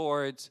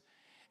billboards.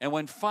 And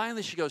when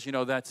finally she goes,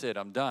 that's it.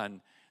 I'm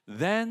done.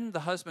 Then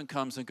the husband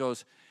comes and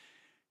goes,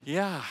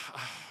 yeah,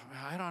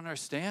 I don't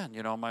understand.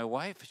 My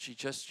wife,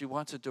 she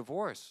wants a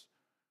divorce.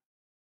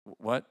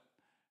 What?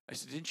 I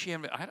said, didn't she?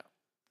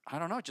 I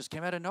don't know. It just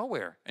came out of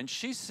nowhere. And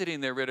she's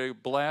sitting there ready to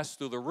blast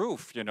through the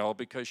roof,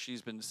 because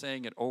she's been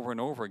saying it over and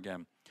over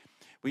again.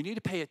 We need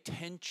to pay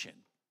attention.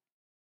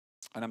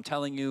 And I'm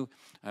telling you,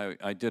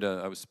 I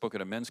spoke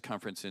at a men's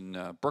conference in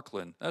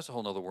Brooklyn. That's a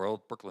whole other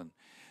world, Brooklyn.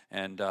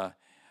 And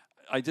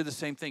I did the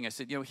same thing. I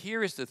said,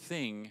 here is the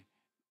thing.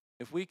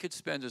 If we could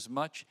spend as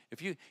much,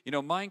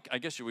 mine, I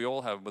guess we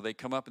all have, but they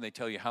come up and they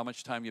tell you how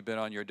much time you've been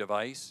on your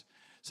device.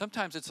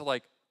 Sometimes it's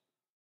like,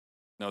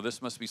 no,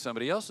 this must be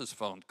somebody else's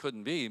phone.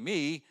 Couldn't be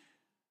me,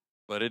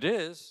 but it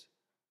is.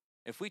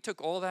 If we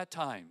took all that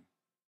time,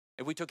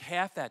 if we took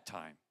half that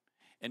time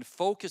and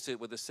focus it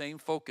with the same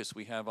focus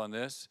we have on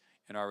this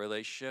in our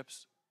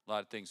relationships, a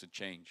lot of things would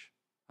change.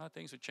 A lot of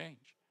things would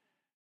change.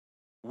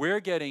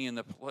 We're getting in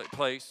the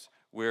place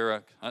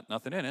where,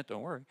 nothing in it,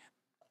 don't worry.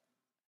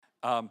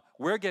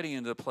 we're getting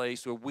into the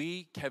place where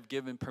we have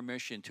given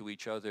permission to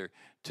each other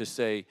to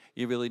say,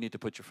 you really need to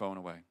put your phone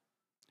away.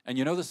 And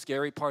you know the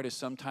scary part is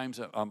sometimes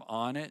I'm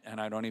on it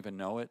and I don't even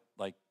know it.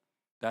 Like,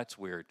 that's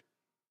weird.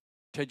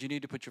 Ted, you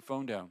need to put your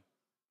phone down.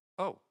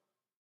 Oh,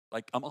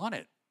 like I'm on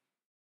it.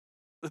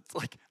 It's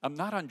like I'm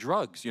not on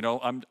drugs,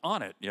 I'm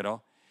on it,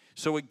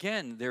 So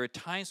again, there are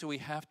times that we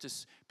have to,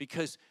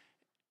 because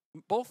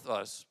both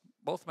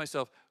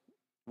myself,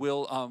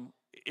 will,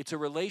 it's a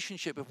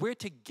relationship. If we're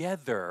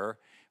together,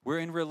 we're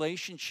in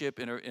relationship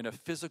in a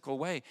physical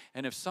way.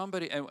 And if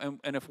somebody,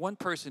 and if one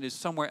person is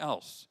somewhere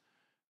else,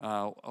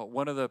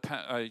 one of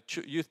the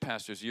youth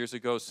pastors years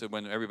ago said,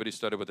 when everybody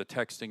started with the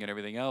texting and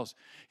everything else,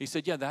 he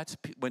said, yeah, that's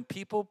when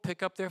people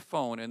pick up their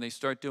phone and they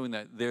start doing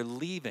that, they're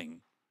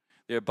leaving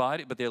their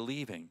body, but they're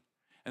leaving.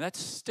 And that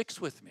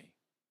sticks with me.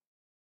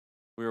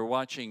 We were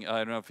watching,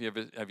 I don't know if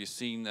have you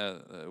seen,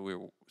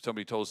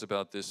 somebody told us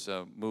about this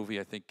movie,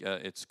 I think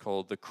it's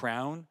called The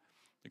Crown.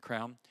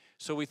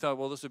 So we thought,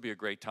 well, this would be a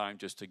great time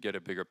just to get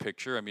a bigger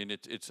picture. I mean,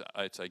 it's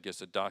I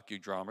guess, a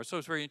docudrama, so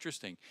it's very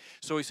interesting.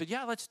 So we said,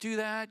 yeah, let's do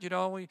that.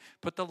 We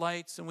put the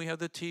lights and we have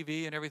the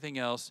TV and everything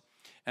else.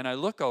 And I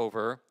look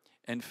over,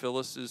 and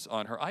Phyllis is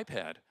on her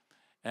iPad.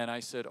 And I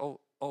said,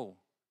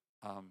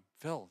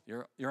 Phil,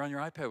 you're on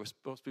your iPad. We're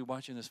supposed to be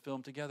watching this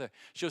film together.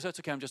 She goes, that's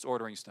okay, I'm just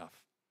ordering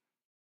stuff.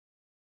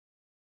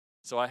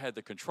 So I had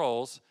the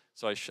controls.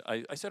 So I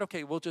said,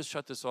 okay, we'll just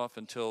shut this off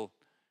until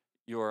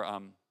you're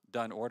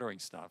done ordering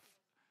stuff.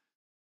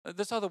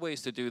 There's other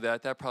ways to do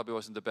that. That probably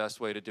wasn't the best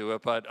way to do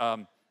it, but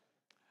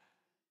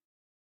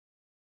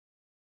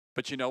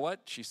you know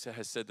what? She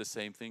has said the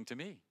same thing to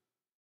me.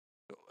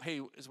 Hey,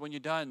 when you're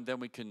done, then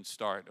we can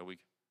start. I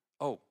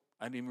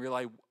didn't even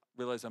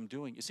realize I'm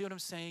doing. You see what I'm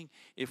saying?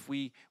 If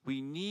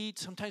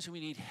sometimes we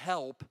need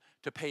help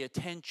to pay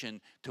attention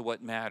to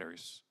what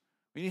matters.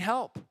 We need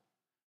help.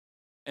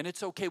 And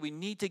it's okay.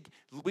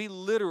 We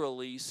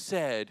literally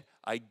said,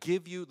 I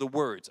give you the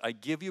words. I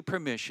give you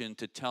permission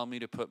to tell me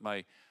to put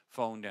my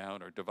phone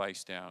down or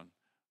device down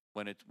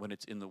when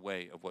it's in the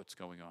way of what's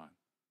going on.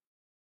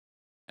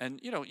 And,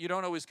 you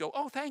don't always go,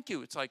 oh, thank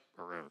you. It's like,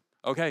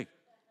 okay.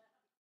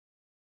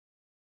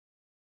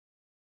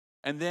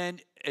 And then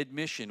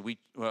admission.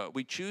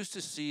 We choose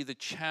to see the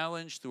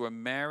challenge through a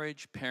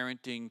marriage,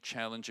 parenting,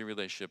 challenging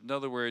relationship. In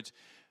other words,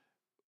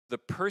 the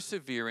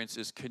perseverance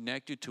is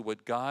connected to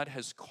what God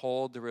has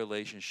called the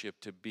relationship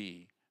to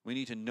be. We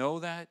need to know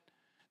that,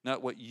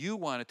 not what you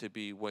want it to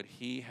be, what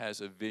he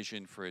has a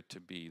vision for it to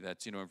be.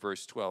 That's, in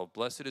verse 12.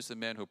 Blessed is the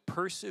man who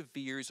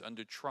perseveres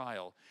under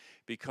trial,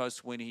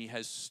 because when he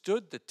has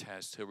stood the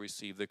test, he'll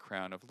receive the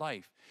crown of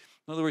life.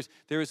 In other words,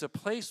 there is a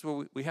place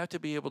where we have to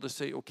be able to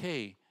say,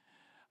 okay,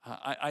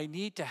 I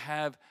need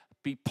to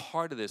be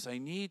part of this. I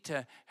need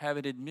to have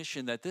an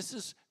admission that this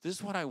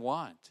is what I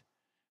want.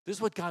 This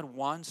is what God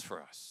wants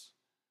for us.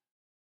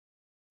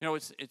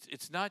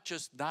 It's not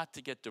just not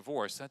to get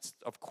divorced. That's,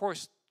 of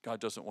course,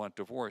 God doesn't want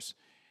divorce.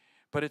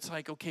 But it's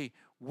like, okay,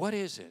 what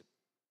is it?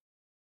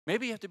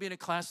 Maybe you have to be in a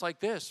class like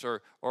this,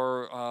 or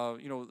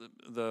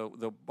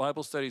the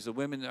Bible studies the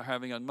women are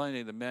having on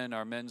Monday, the men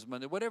are men's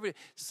Monday, whatever.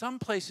 Some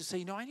places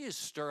say, I need to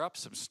stir up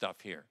some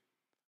stuff here.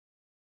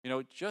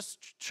 Just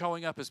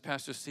showing up, as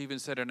Pastor Stephen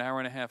said, an hour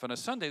and a half on a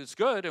Sunday, that's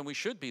good, and we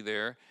should be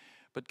there.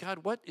 But God,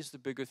 what is the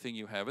bigger thing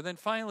you have? And then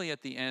finally,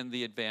 at the end,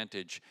 the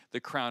advantage,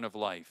 the crown of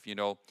life.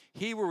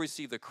 He will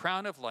receive the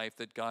crown of life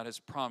that God has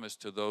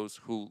promised to those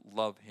who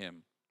love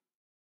him.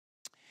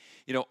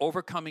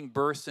 Overcoming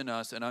births in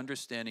us an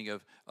understanding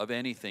of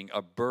anything,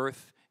 a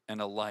birth and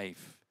a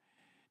life.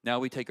 Now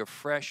we take a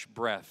fresh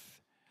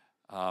breath,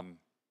 and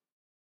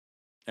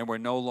we're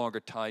no longer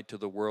tied to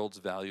the world's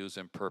values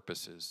and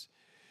purposes.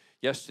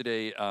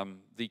 Yesterday,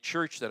 the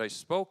church that I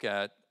spoke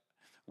at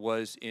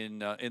was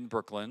in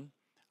Brooklyn.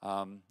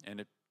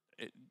 And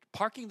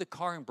parking the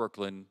car in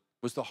Brooklyn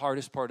was the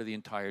hardest part of the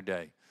entire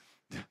day.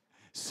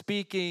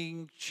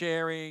 Speaking,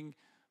 sharing,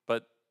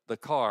 but the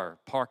car,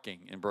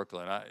 parking in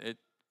Brooklyn,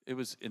 it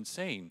was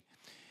insane.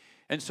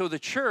 And so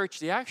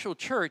the actual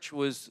church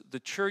was the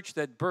church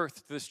that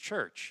birthed this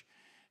church.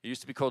 It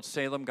used to be called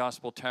Salem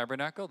Gospel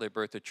Tabernacle. They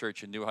birthed a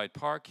church in New Hyde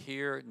Park,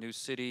 here, New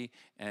City,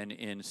 and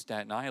in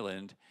Staten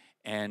Island.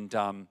 And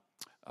then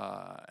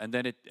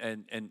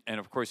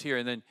of course here,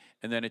 and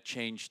then it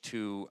changed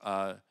to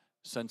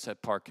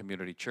Sunset Park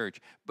Community Church.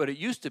 But it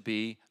used to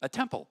be a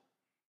temple,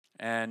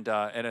 and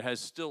it has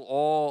still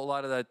a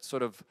lot of that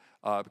sort of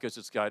because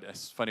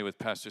it's funny with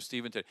Pastor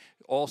Stephen today,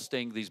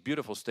 these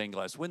beautiful stained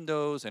glass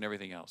windows and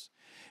everything else.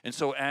 And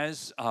so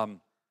as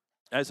I'm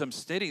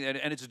sitting there,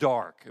 and it's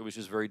dark, it was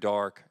just very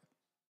dark.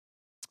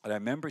 And I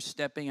remember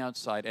stepping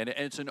outside, and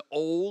it's an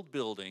old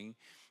building.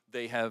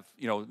 They have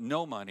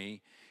no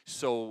money.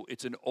 So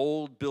it's an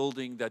old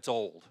building that's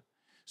old.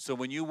 So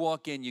when you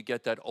walk in, you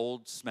get that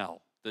old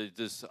smell.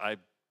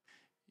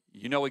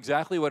 You know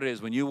exactly what it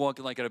is. When you walk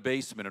in like in a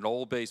basement, an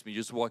old basement,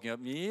 you're just walking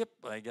up, yep,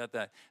 I got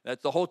that.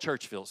 That's the whole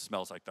church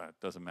smells like that.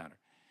 Doesn't matter.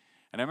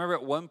 And I remember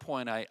at one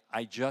point, I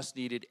just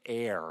needed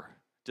air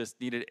just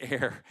needed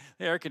air.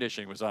 The air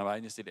conditioning was on. I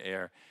just needed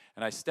air.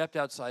 And I stepped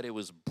outside. It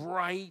was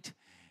bright.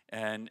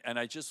 And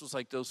I just was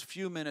like those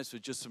few minutes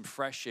with just some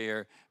fresh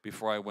air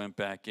before I went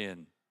back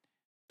in.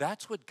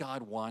 That's what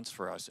God wants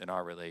for us in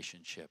our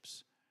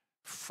relationships.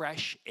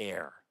 Fresh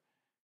air.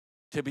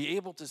 To be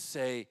able to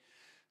say,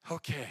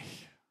 okay,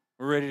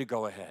 we're ready to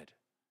go ahead.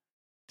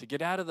 To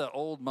get out of the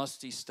old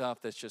musty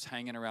stuff that's just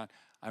hanging around.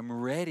 I'm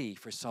ready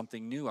for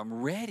something new. I'm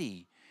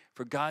ready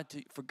for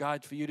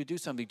for you to do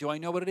something. Do I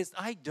know what it is?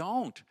 I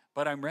don't,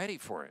 but I'm ready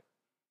for it.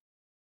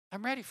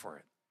 I'm ready for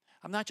it.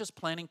 I'm not just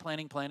planning.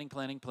 I'm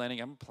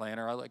a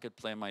planner. I could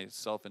plan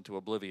myself into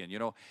oblivion,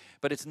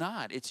 but it's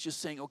not. It's just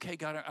saying, okay,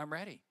 God, I'm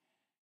ready.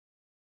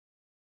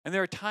 And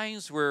there are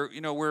times where,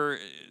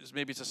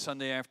 maybe it's a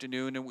Sunday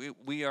afternoon and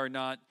we are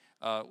not,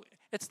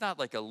 it's not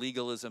like a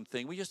legalism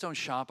thing. We just don't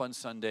shop on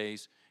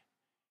Sundays.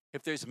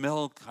 If there's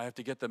milk, I have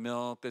to get the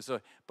milk.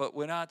 But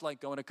we're not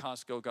like going to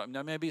Costco.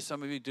 Now, maybe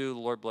some of you do. The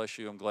Lord bless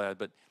you. I'm glad.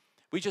 But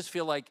we just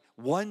feel like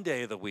one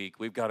day of the week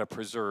we've got to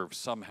preserve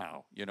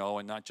somehow,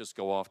 and not just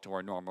go off to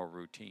our normal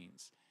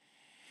routines.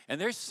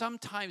 And there's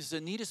sometimes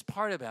the neatest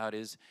part about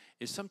is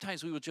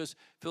sometimes we will just,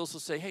 Phyllis will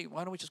say, hey,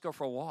 why don't we just go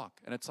for a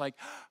walk? And it's like,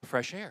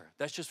 fresh air.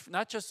 That's just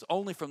not just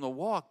only from the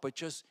walk, but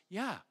just,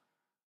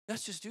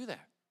 let's just do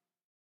that.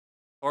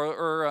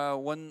 Or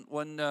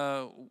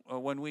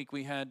one week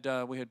we had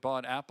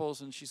bought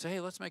apples, and she said, hey,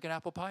 let's make an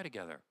apple pie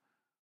together.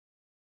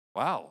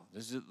 Wow,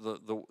 this is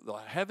the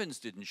heavens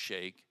didn't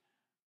shake,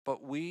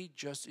 but we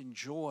just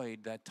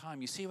enjoyed that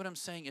time. You see what I'm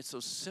saying? It's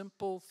those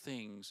simple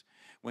things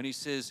when he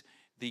says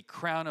the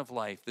crown of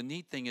life. The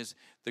neat thing is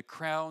the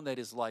crown that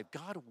is life.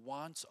 God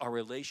wants our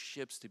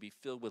relationships to be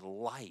filled with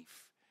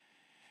life.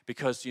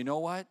 Because you know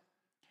what?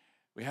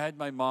 We had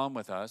my mom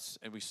with us,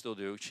 and we still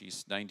do.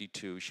 She's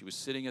 92. She was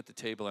sitting at the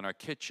table in our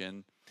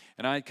kitchen,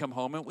 and I'd come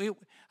home, and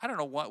I don't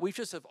know what, we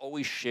just have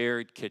always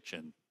shared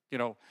kitchen.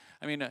 The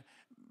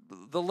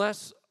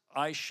less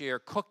I share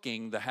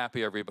cooking, the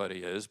happier everybody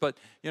is. But,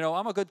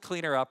 I'm a good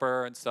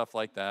cleaner-upper and stuff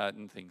like that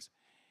and things.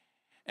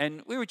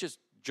 And we were just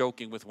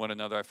joking with one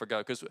another. I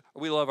forgot, because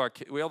we love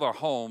our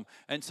home,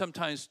 and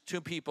sometimes two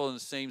people in the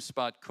same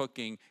spot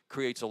cooking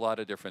creates a lot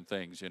of different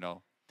things,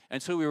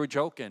 And so we were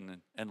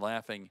joking and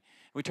laughing.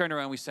 We turned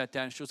around, we sat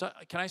down, and she was,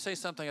 can I say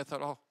something? I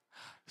thought,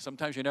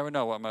 sometimes you never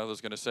know what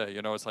mother's going to say.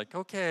 It's like,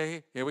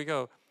 okay, here we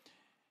go.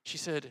 She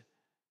said,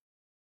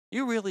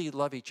 you really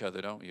love each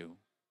other, don't you?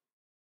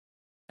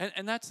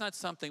 And that's not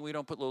something, we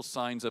don't put little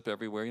signs up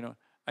everywhere,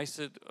 I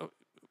said, oh,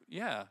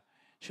 yeah.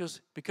 She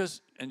goes,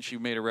 because, and she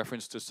made a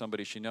reference to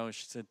somebody she knows.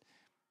 She said,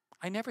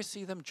 I never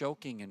see them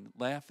joking and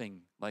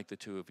laughing like the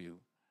two of you.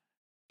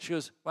 She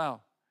goes,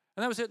 wow.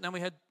 And that was it. And then we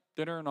had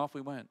dinner and off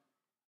we went.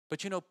 But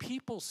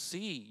people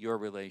see your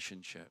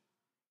relationship.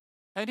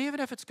 And even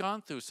if it's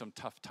gone through some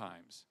tough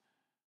times,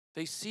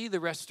 they see the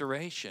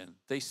restoration.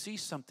 They see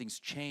something's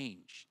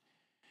changed.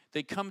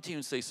 They come to you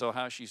and say, so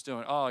how's she's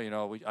doing?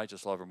 Oh, I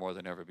just love her more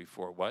than ever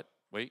before. What?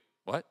 Wait,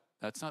 what?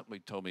 That's not what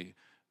you told me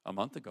a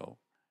month ago.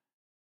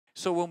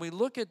 So when we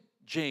look at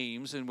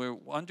James and we're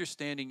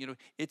understanding,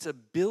 it's a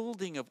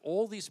building of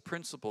all these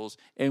principles,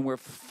 and we're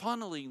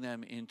funneling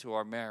them into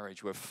our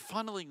marriage. We're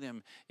funneling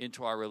them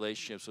into our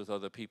relationships with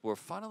other people. We're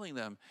funneling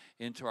them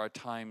into our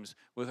times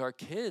with our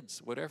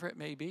kids, whatever it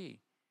may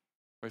be.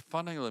 We're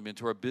funneling them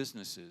into our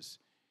businesses.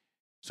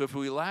 So if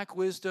we lack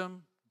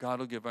wisdom, God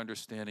will give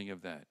understanding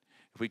of that.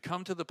 If we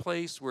come to the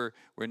place where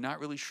we're not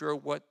really sure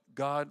what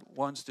God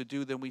wants to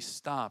do, then we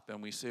stop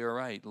and we say, all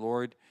right,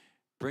 Lord,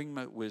 bring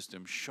my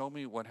wisdom. Show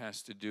me what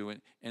has to do,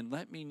 and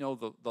let me know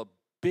the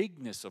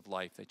bigness of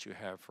life that you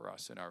have for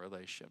us in our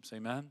relationships.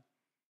 Amen?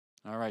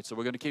 All right, so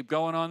we're going to keep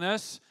going on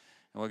this,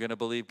 and we're going to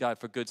believe God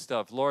for good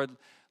stuff. Lord,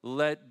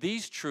 let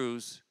these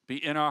truths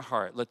be in our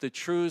heart. Let the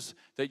truths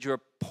that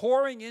you're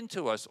pouring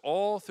into us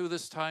all through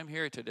this time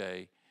here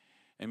today,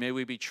 and may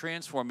we be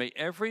transformed. May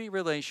every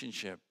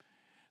relationship,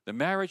 the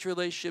marriage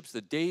relationships,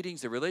 the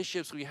datings, the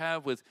relationships we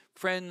have with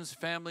friends,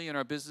 family, and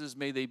our business,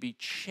 may they be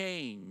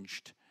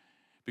changed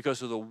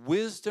because of the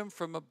wisdom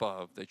from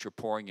above that you're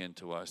pouring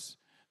into us,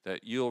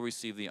 that you'll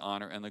receive the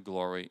honor and the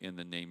glory in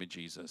the name of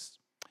Jesus.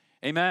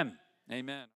 Amen. Amen.